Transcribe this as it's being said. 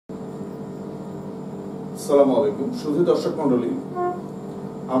আসসালামু আলাইকুম সুধী দর্শক মণ্ডলী,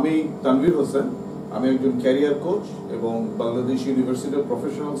 আমি তানভীর হোসেন। আমি একজন ক্যারিয়ার কোচ এবং বাংলাদেশ ইউনিভার্সিটি অফ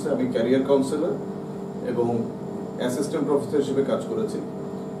প্রফেশনালসে আমি ক্যারিয়ার কাউন্সিলর এবং অ্যাসিস্ট্যান্ট প্রফেসর হিসেবে কাজ করেছি।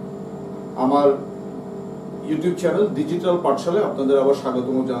 আমার ইউটিউব চ্যানেল ডিজিটাল পাঠশালায় আপনাদের আবার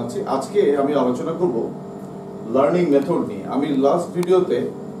স্বাগতম জানাচ্ছি। আজকে আমি আলোচনা করব লার্নিং মেথড নিয়ে। আমি লাস্ট ভিডিওতে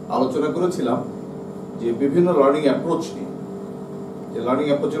আলোচনা করেছিলাম যে বিভিন্ন লার্নিং অ্যাপ্রোচ নিয়ে, যে লার্নিং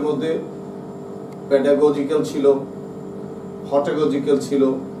অ্যাপ্রোচের মধ্যে প্যাডাগজিক্যাল ছিল, হটাগজিক্যাল ছিল,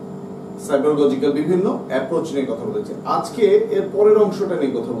 সাইবারগজিক্যাল, বিভিন্ন অ্যাপ্রোচ নিয়ে কথা বলেছি। আজকে এর পরের অংশটা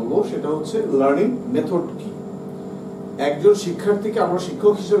নিয়ে কথা বলবো, সেটা হচ্ছে লার্নিং মেথড কি। একজন শিক্ষার্থীকে আমরা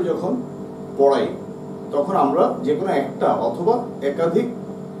শিক্ষক হিসেবে যখন পড়াই তখন আমরা যে কোনো একটা অথবা একাধিক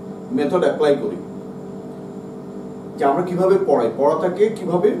মেথড অ্যাপ্লাই করি, যে আমরা কিভাবে পড়াই, পড়াটাকে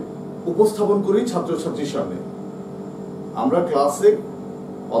কিভাবে উপস্থাপন করি ছাত্রছাত্রীর সামনে। আমরা ক্লাসে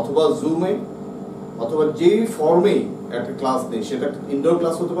অথবা জুমে অথবা যেই ফর্মেই একটা ক্লাস নেই, সেটা ইনডোর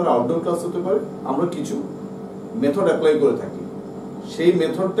ক্লাস হতে পারে, আউটডোর ক্লাস হতে পারে, আমরা কিছু মেথড অ্যাপ্লাই করে থাকি। সেই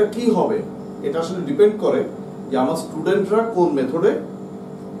মেথডটা কি হবে এটা আসলে ডিপেন্ড করে যে আমার স্টুডেন্টরা কোন মেথডে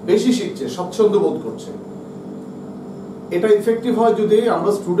বেশি শিখছে, স্বচ্ছন্দ বোধ করছে। এটা ইফেক্টিভ হয় যদি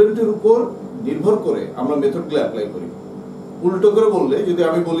আমরা স্টুডেন্টের উপর নির্ভর করে আমরা মেথডগুলো অ্যাপ্লাই করি। উল্টো করে বললে, যদি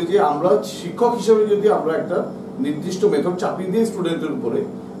আমি বলি যে আমরা শিক্ষক হিসেবে যদি আমরা একটা নির্দিষ্ট মেথড চাপিয়ে দিই স্টুডেন্টের উপরে,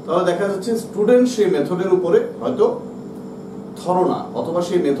 তাহলে দেখা যাচ্ছে স্টুডেন্ট সেই মেথডের উপরে হয়তো ধরনা অথবা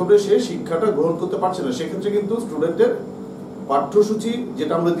সেই মেথডে সে শিক্ষাটা গ্রহণ করতে পারছে না। সেক্ষেত্রে কিন্তু স্টুডেন্টের পাঠ্যসূচি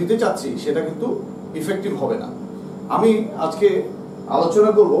যেটা আমরা দিতে চাচ্ছি সেটা কিন্তু ইফেক্টিভ হবে না। আমি আজকে আলোচনা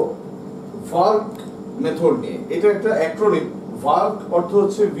করব ভার্ক মেথড নিয়ে। এটা একটা অ্যাক্রোনিম। ভার্ক অর্থ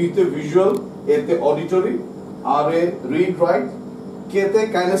হচ্ছে ভি তে ভিজুয়াল, এ তে অডিটরি, আর এ রিড রাইট, কে তে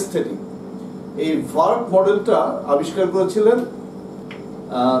কাইনেস্থেটিক। এই ভার্ক মডেলটা আবিষ্কার করেছিলেন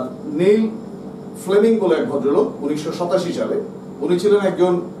নীল ফ্লেমিং বলে এক ভদ্রলোক 1987 সালে। উনি ছিলেন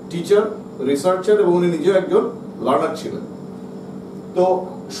একজন টিচার, রিসার্চার এবং উনি নিজেও একজন লার্নার ছিলেন। তো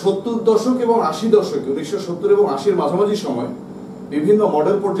 70 দশক এবং 80 দশকে, 1970 এবং 80-র মাঝামাঝি সময় বিভিন্ন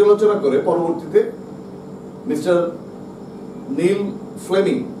মডেল পর্যালোচনা করে পরবর্তীতে মিস্টার নীল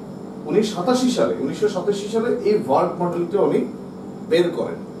ফ্লেমিং 1987 সালে এই ভার্ক মডেলটা উনি বের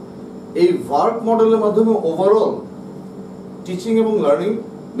করেন। এই ভার্ক মডেলের মাধ্যমে ওভারঅল টিচিং এবং লার্নিং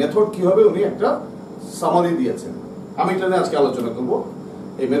মেথড কি হবে উনি একটা সামারি দিয়েছেন। আমি এটা নিয়ে আজকে আলোচনা করব।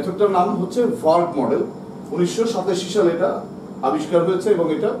 এই মেথডটার নাম হচ্ছে ভার্ক মডেল। 1987 সালে এটা আবিষ্কার হয়েছে এবং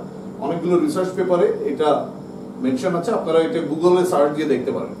এটা অনেকগুলো রিসার্চ পেপারে এটা মেনশন আছে। আপনারা এটা গুগলে সার্চ দিয়ে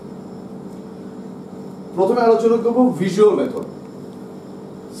দেখতে পারেন। প্রথমে আলোচনা করব ভিজুয়াল মেথড।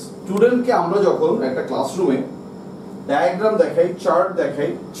 স্টুডেন্টকে আমরা যখন একটা ক্লাসরুমে ডায়াগ্রাম দেখাই, চার্ট দেখাই,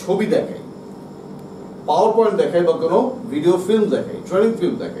 ছবি দেখাই, পাওয়ার পয়েন্ট দেখাই বা কোনো ভিডিও ফিল্ম দেখাই, ট্রেনিং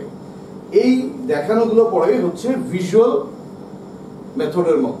ফিল্ম দেখাই, এই দেখানোগুলো পড়ে হচ্ছে ভিজুয়াল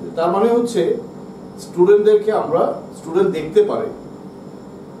মেথডের মধ্যে। তার মানে হচ্ছে স্টুডেন্টদেরকে আমরা, স্টুডেন্ট দেখতে পারে,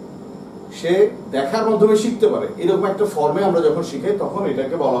 সে দেখার মাধ্যমে শিখতে পারে, এরকম একটা ফর্মে আমরা যখন শিখাই তখন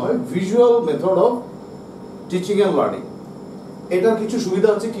এটাকে বলা হয় visual method of teaching and learning. এটার কিছু সুবিধা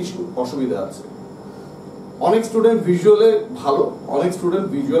আছে, কিছু অসুবিধা আছে। অনেক স্টুডেন্ট ভিজুয়ালে ভালো, অনেক স্টুডেন্ট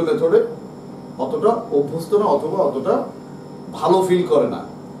ভিজুয়াল মেথডে অতটা অভ্যস্ত না অথবা অতটা ভালো ফিল করে না।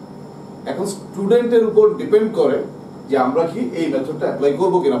 এখন স্টুডেন্টের উপর ডিপেন্ড করে যে আমরা কি এই মেথডটা অ্যাপ্লাই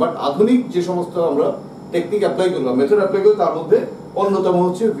করবো কিনা। বাট আধুনিক যে সমস্ত আমরা টেকনিক অ্যাপ্লাই করলাম, মেথড অ্যাপ্লাই করি, তার মধ্যে অন্যতম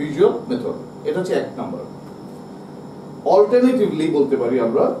হচ্ছে ভিজুয়াল মেথড। এটা হচ্ছে এক নাম্বার। অল্টারনেটিভলি বলতে পারি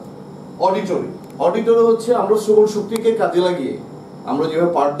আমরা অডিটরি। অডিটরি হচ্ছে আমরা শ্রবণ শক্তিকে কাজে লাগিয়ে আমরা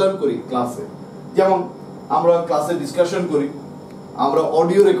যেভাবে পাঠদান করি ক্লাসে, যেমন আমরা ক্লাসে ডিসকাশন করি, আমরা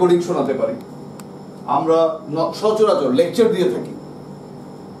অডিও রেকর্ডিং শোনাতে পারি, আমরা সচরাচর লেকচার দিয়ে থাকি,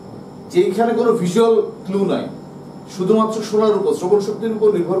 যেখানে কোনো ভিজুয়াল ক্লু নাই, শুধুমাত্র শোনার উপর, শ্রবণ শক্তির উপর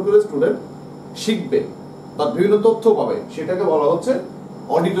নির্ভর করে স্টুডেন্ট শিখবে বা বিভিন্ন তথ্য পাবে, সেটাকে বলা হচ্ছে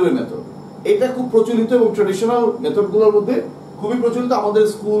অডিটরি মেথড। এটা খুব প্রচলিত এবং ট্র্যাডিশনাল মেথডগুলোর মধ্যে খুবই প্রচলিত। আমাদের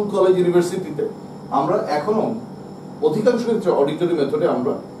স্কুল, কলেজ, ইউনিভার্সিটিতে আমরা এখনো অধিকাংশ ক্ষেত্রে অডিটরি মেথডে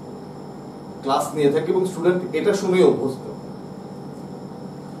আমরা ক্লাস নিয়ে থাকি এবং স্টুডেন্ট এটা শুনেই অভ্যস্ত।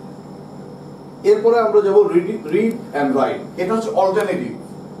 এরপরে আমরা যাব রিড অ্যান্ড রাইট। এটা হচ্ছে অল্টারনেটিভ।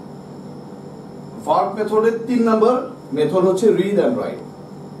 ভার্ক মেথডের 3 নাম্বার মেথড হচ্ছে রিড অ্যান্ড রাইট।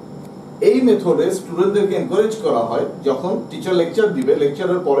 এই মেথডে স্টুডেন্টদেরকে এনকারেজ করা হয়, যখন টিচার লেকচার দিবে,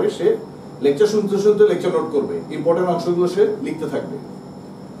 লেকচারের পরে সে লেকচার শুনতে শুনতে লেকচার নোট করবে, ইম্পর্টেন্ট অংশগুলো সে লিখতে থাকবে,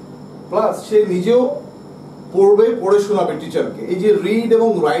 প্লাস সে নিজেও পড়বে, পড়ে শোনাবে টিচারকে। এই যে রিড এবং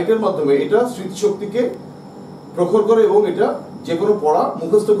রাইটের মাধ্যমে এটা স্মৃতিশক্তিকে প্রখর করে এবং এটা যে কোনো পড়া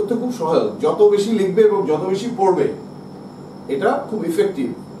মুখস্থ করতে খুব সহায়ক। যত বেশি লিখবে এবং যত বেশি পড়বে এটা খুব ইফেক্টিভ।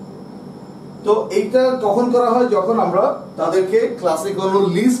 তো এইটা কখন করা হয়? যখন আমরা তাদেরকে ক্লাসে কোনো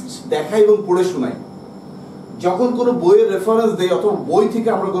লিস্ট দেখাই এবং পড়ে শোনাই, যখন কোনো বইয়ের রেফারেন্স দেই অথবা বই থেকে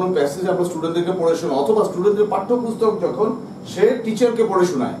আমরা কোনো প্যাসেজ আমরা স্টুডেন্টদেরকে পড়ে শোনাই, অথবা স্টুডেন্টদের পাঠ্যপুস্তক যখন সে টিচারকে পড়ে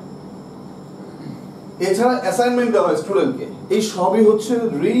শোনায়, এছাড়া অ্যাসাইনমেন্ট দেওয়া হয় স্টুডেন্টকে, এই সবই হচ্ছে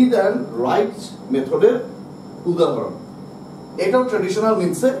রিড অ্যান্ড রাইট মেথডের উদাহরণ। এটাও ট্র্যাডিশনাল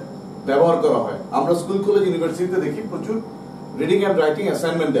মিনসে ব্যবহার করা হয়। আমরা স্কুল কলেজ ইউনিভার্সিটিতে দেখি প্রচুর রিডিং অ্যান্ড রাইটিং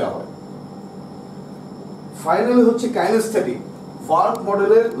অ্যাসাইনমেন্ট দেওয়া হয়। ফাইনালি হচ্ছে কাইনেস্থেটিক। ভার্ক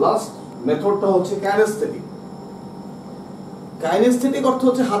মডেলের লাস্ট মেথডটা হচ্ছে কাইনেস্থেটিক। কাইনেস্থেটিক অর্থ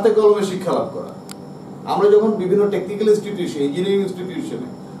হচ্ছে হাতে কলমে শিক্ষা লাভ করা। আমরা যখন বিভিন্ন টেকনিক্যাল ইনস্টিটিউশন, ইঞ্জিনিয়ারিং ইনস্টিটিউশনে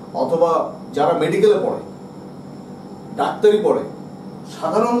অথবা যারা মেডিকেলে পড়ে, ডাক্তারি পড়ে,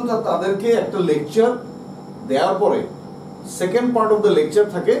 সাধারণত তাদেরকে একটা লেকচার দেওয়ার পরে second part of the lecture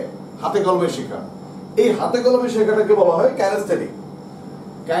থাকে হাতে কলমে শেখা। এই হাতে কলমে শেখাটাকে বলা হয় কাইনেস্থেটিক।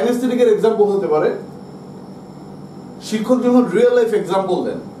 কাইনেস্থেটিকের এক্সাম্পল হতে পারে শিক্ষক যখন রিয়েল লাইফ এক্সাম্পল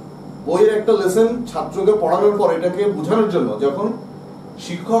দেন, বইয়ের একটা লেসন ছাত্রকে পড়ানোর পর এটাকে বোঝানোর জন্য যখন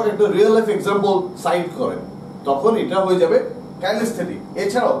শিক্ষক একটা রিয়েল লাইফ এক্সাম্পল সাইট করেন, তখন এটা হয়ে যাবে কাইনেস্থেটিক।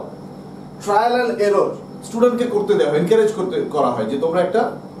 এছাড়াও ট্রায়াল অ্যান্ড এরর স্টুডেন্টকে করতে দেওয়া হয়, এনকারেজ করা হয় যে তোমরা একটা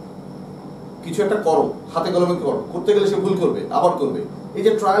কিছু একটা করো, হাতে কলমে করো, করতে গেলে সে ভুল করবে, আবার করবে। এই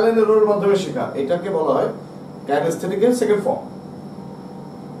যে ট্রায়াল অ্যান্ড এররের মাধ্যমে শেখা, এটাকে বলা হয় কাইনেস্থেটিকের সেকেন্ড ফর্ম।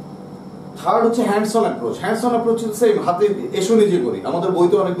 থার্ড হচ্ছে hands on approach. Hands on approach হচ্ছে হাতে এসো নিজে করি। আমাদের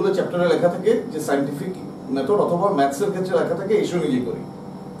বইতে অনেকগুলো চ্যাপ্টারে লেখা থাকে যে সায়েন্টিফিক মেথড অথবা ম্যাথসের ক্ষেত্রে লেখা থাকে এসো নিজে করি।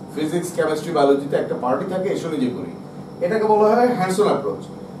 ফিজিক্স, কেমিস্ট্রি, বায়োলজিতে একটা পার্টি থাকে এসো নিজে করি। এটাকে বলা হয় হ্যান্ডস অন অ্যাপ্রোচ।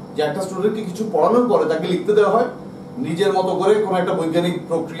 যে একটা স্টুডেন্টকে কিছু পড়ানোর পরে তাকে লিখতে দেওয়া হয়, নিজের মতো করে কোনো একটা বৈজ্ঞানিক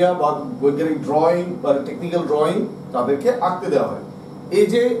প্রক্রিয়া বা বৈজ্ঞানিক ড্রয়িং বা টেকনিক্যাল ড্রয়িং তাদেরকে আঁকতে দেওয়া হয়। এই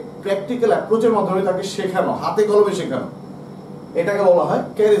যে প্র্যাকটিক্যাল অ্যাপ্রোচের মাধ্যমে তাকে শেখানো, হাতে কলমে শেখানো, এটাকে বলা হয়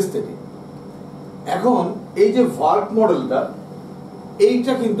কাইনেস্থেটিক। এখন এই যে ভার্ক মডেলটা,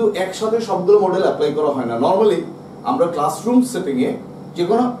 এইটা কিন্তু একসাথে সবগুলো মডেল অ্যাপ্লাই করা হয় না। নর্মালি আমরা ক্লাসরুম সেটিং এ যে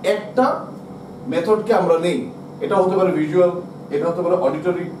কোনো একটা মেথডকে আমরা নেই। এটা হতে পারে ভিজুয়াল, এটা হতে পারে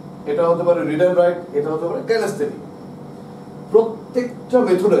অডিটরি, এটা হতে পারে রিড অ্যান্ড রাইট, এটা হতে পারে কাইনেস্থেটিক। প্রত্যেকটা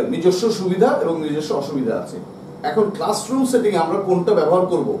মেথডের নিজস্ব সুবিধা এবং নিজস্ব অসুবিধা আছে। এখন ক্লাসরুম সেটিং এ আমরা কোনটা ব্যবহার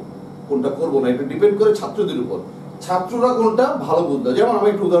করব, কোনটা করব না, এটা ডিপেন্ড করে ছাত্রদের উপর। ছাত্ররা কোনটা ভালো বুঝবে। যেমন আমি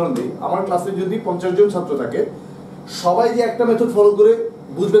একটু উদাহরণ দিই, আমার ক্লাসে যদি 50 জন ছাত্র থাকে, সবাই যে একটা মেথড ফলো করে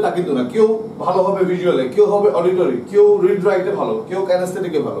বুঝবে তা কিন্তু না। কেউ ভালো হবে ভিজুয়ালে, কেউ হবে অডিটরি, কেউ রিড রাইটে ভালো, কেউ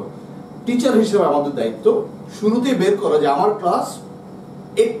কাইনেস্থেটিকে ভালো। টিচার হিসেবে আমাদের দায়িত্ব শুরুতেই বের করা যে আমার ক্লাস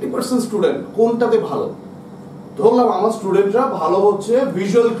 80% স্টুডেন্ট কোনটাতে ভালো। ধরলাম আমার স্টুডেন্টরা ভালো হচ্ছে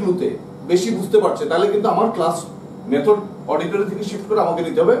ভিজুয়াল ক্লুতে, বেশি বুঝতে পারছে, তাহলে কিন্তু আমার ক্লাস মেথড অডিটরি থেকে শিফট করে আমাকে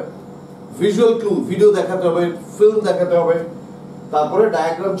নিতে হবে ভিজুয়াল ক্লু, ভিডিও দেখাতে হবে, ফিল্ম দেখাতে হবে, তারপরে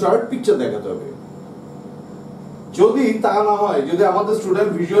ডায়াগ্রাম, চার্ট, পিকচার দেখাতে হবে। যদি তা না হয়, যদি আমাদের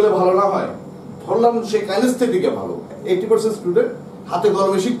স্টুডেন্ট ভিজুয়ালে ভালো না হয়, ধরলাম সে কাইনেস্থেটিকে ভালো, 80% স্টুডেন্ট হাতে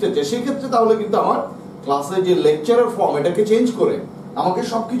কলমে শিখতে চায়, সেই ক্ষেত্রে তাহলে কিন্তু আমার ক্লাসে যে লেকচারের ফর্ম এটাকে চেঞ্জ করে আমাকে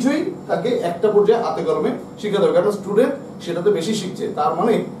সবকিছুই তাকে একটা পর্যায়ে হাতে কলমে শিখাতে হবে, কারণ স্টুডেন্ট সেটাতে বেশি শিখছে। তার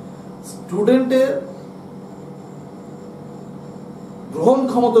মানে স্টুডেন্টের গ্রহণ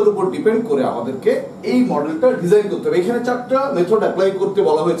ক্ষমতার উপর ডিপেন্ড করে আমাদেরকে এই মডেলটা ডিজাইন করতে হবে। এখানে 4টা মেথড অ্যাপ্লাই করতে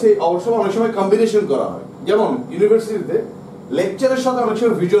বলা হয়েছে। অবশ্য অনেক সময় কম্বিনেশন করা হয়। যেমন ইউনিভার্সিটিতে লেকচারের সাথে অনেক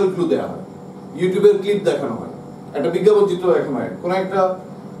সময় ভিজুয়াল ক্লু দেওয়া হয়, ইউটিউবের ক্লিপ দেখানো হয়, একটা বিজ্ঞাপন চিত্র দেখানো হয়, কোনো একটা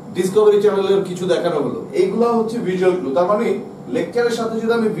ডিসকভারি চ্যানেলের কিছু দেখানো হলো, এইগুলো হচ্ছে ভিজুয়াল ক্লু। তার মানে লেকচারের সাথে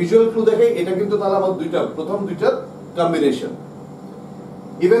যদি আমি ভিজুয়াল ক্লু দেখাই, এটা কিন্তু তাহলে আমার প্রথম দুইটার কম্বিনেশন,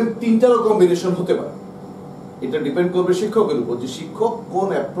 ইভেন 3টারও কম্বিনেশন হতে পারে। এটা ডিপেন্ড করবে শিক্ষকের উপর, যে শিক্ষক কোন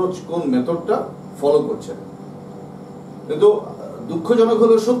অ্যাপ্রোচ, কোন মেথডটা ফলো করছেন। কিন্তু দুঃখজনক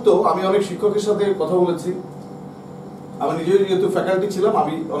হলেও সত্য, আমি অনেক শিক্ষকের সাথে কথা বলেছি। আমি নিজে যেহেতু ফ্যাকাল্টি ছিলাম,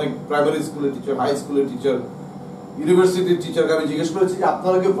 আমি অনেক প্রাইমারি স্কুলের টিচার, হাই স্কুলের টিচার, ইউনিভার্সিটির টিচারকে আমি জিজ্ঞেস করেছি যে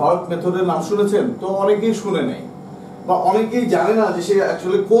আপনারা কি ভার্ক মেথডের নাম শুনেছেন? তো অনেকেই শুনে নেই বা অনেকেই জানে না যে সে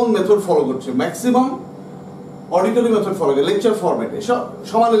অ্যাকচুয়ালি কোন মেথড ফলো করছে। ম্যাক্সিমাম অডিটরি মেথড ফলো করে, লেকচার ফরম্যাটে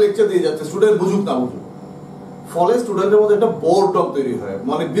সমানে লেকচার দিয়ে যাচ্ছে, স্টুডেন্ট বুঝুক না বুঝুক। ফলে স্টুডেন্টের মধ্যে একটা বোরডম তৈরি হয়,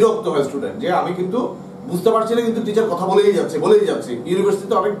 মানে বিরক্ত হয় স্টুডেন্ট, যে আমি কিন্তু বুঝতে পারছি না, কিন্তু টিচার কথা বলেই যাচ্ছে।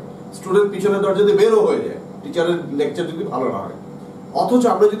 ইউনিভার্সিটিতে অনেক স্টুডেন্ট পিছনের দরজা দিয়ে বেরও হয়ে যায় টিচারের লেকচার যদি ভালো না হয়। অথচ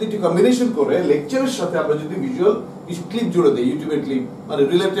আমরা যদি একটু কম্বিনেশন করে লেকচারের সাথে আমরা যদি ভিজুয়াল কিছু ক্লিপ জুড়ে দিই, ইউটিউবের ক্লিপ, মানে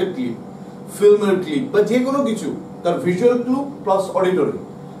রিলেটেড ক্লিপ, ফিল্মের ক্লিপ বা যে কোনো কিছু, তার ভিজুয়াল ক্লু প্লাস অডিটরি,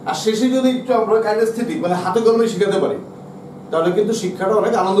 আর শেষে যদি একটু আমরা কাইনেস্থেটিক মানে হাতে কলমে শিখাতে পারি, তাহলে কিন্তু শিক্ষাটা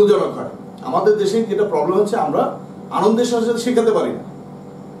অনেক আনন্দজনক হয়। আমাদের দেশে যেটা প্রবলেম হচ্ছে, আমরা আনন্দের সাথে শেখাতে পারি না।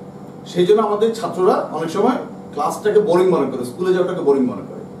 সেই জন্য আমাদের ছাত্ররা অনেক সময় ক্লাসটাকে বোরিং মনে করে, স্কুলে যাওয়াটাকে বোরিং মনে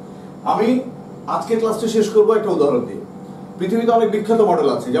করে। আমি আজকে ক্লাসটা শেষ করব একটা উদাহরণ দিয়ে। পৃথিবীতে অনেক বিখ্যাত মডেল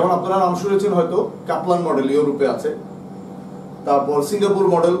আছে, যেমন আপনারা নাম শুনেছেন হয়তো, কাপলান মডেল ইউরোপে আছে, তারপর সিঙ্গাপুর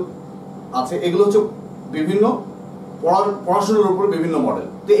মডেল আছে। এগুলো হচ্ছে বিভিন্ন পড়াশোনার উপর বিভিন্ন মডেল।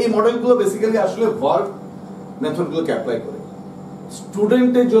 তো এই মডেলগুলো বেসিক্যালি আসলে ভার্ক মেথডগুলোকে অ্যাপ্লাই করে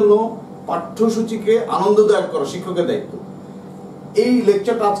স্টুডেন্টের জন্য পাঠ্যসূচিকে আনন্দদায়ক করা শিক্ষকের দায়িত্ব। এই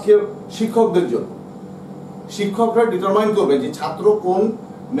লেকচারটা আজকে শিক্ষকদের জন্য। শিক্ষকরা ডিটারমাইন করবে যে ছাত্র কোন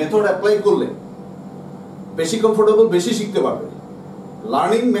মেথড অ্যাপ্লাই করলে বেশি কমফোর্টেবল, বেশি শিখতে পারবে,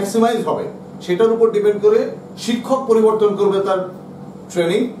 লার্নিং ম্যাক্সিমাইজ হবে, সেটার উপর ডিপেন্ড করে শিক্ষক পরিবর্তন করবে তার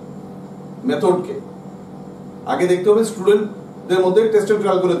ট্রেনিং মেথডকে। আগে দেখতে হবে স্টুডেন্টদের মধ্যে টেস্ট এন্ড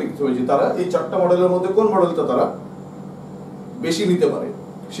ট্রায়াল করে দেখতে হবে যে তারা এই 4টা মডেলের মধ্যে কোন মডেলটা তারা বেশি নিতে পারে।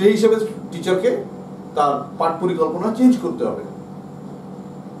 সেই হিসেবে টিচারকে তার পাঠ পরিকল্পনা চেঞ্জ করতে হবে।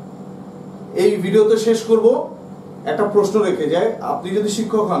 এই ভিডিওতে শেষ করব একটা প্রশ্ন রেখে যায়, আপনি যদি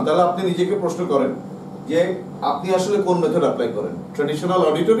শিক্ষক হন তাহলে আপনি নিজেকে প্রশ্ন করেন যে আপনি আসলে কোন মেথড অ্যাপ্লাই করেন, ট্র্যাডিশনাল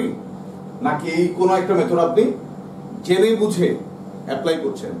অডিটরি নাকি এই কোনো একটা মেথড আপনি জেনে বুঝে অ্যাপ্লাই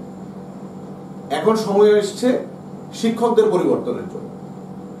করছেন। এখন সময় এসছে শিক্ষকদের পরিবর্তনের জন্য।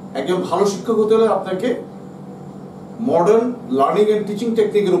 একজন ভালো শিক্ষক হতে হলে আপনাকে মডার্ন লার্নিং এন্ড টিচিং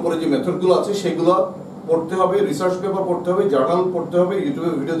টেকনিকের উপরে যে মেথডগুলো আছে সেগুলো পড়তে হবে, রিসার্চ পেপার পড়তে হবে, জার্নাল পড়তে হবে,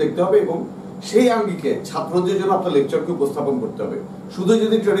 ইউটিউবে ভিডিও দেখতে হবে এবং সেই আঙ্গিকে ছাত্রদের জন্য আপনার লেকচারকে উপস্থাপন করতে হবে। শুধু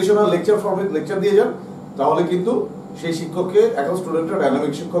যদি ট্র্যাডিশনাল লেকচার ফর্মে লেকচার দিয়ে যান তাহলে কিন্তু সেই শিক্ষককে এখন স্টুডেন্টরা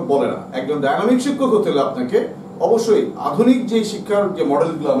ডায়নামিক শিক্ষক বলে না। একজন ডায়নামিক শিক্ষক হতে হলে আপনাকে অবশ্যই আধুনিক যে শিক্ষার যে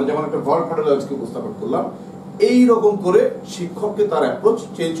মডেলগুলো আমরা যেমন একটা ভার্ক মডেল আজকে উপস্থাপন করলাম, এই রকম করে শিক্ষককে তার অ্যাপ্রোচ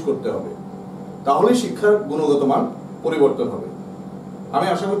চেঞ্জ করতে হবে, তাহলে শিক্ষার গুণগত মান পরিবর্তন হবে। আমি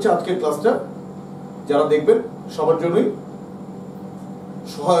আশা করছি আজকের ক্লাসটা যারা দেখবেন সবার জন্যই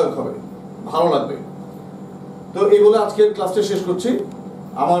সহায়ক হবে, ভালো লাগবে। তো এই বলে আজকের ক্লাসটা শেষ করছি।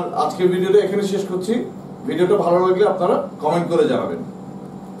 আমার আজকের ভিডিওটা এখানে শেষ করছি। ভিডিওটা ভালো লাগলে আপনারা কমেন্ট করে জানাবেন।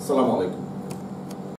 আসসালামু আলাইকুম।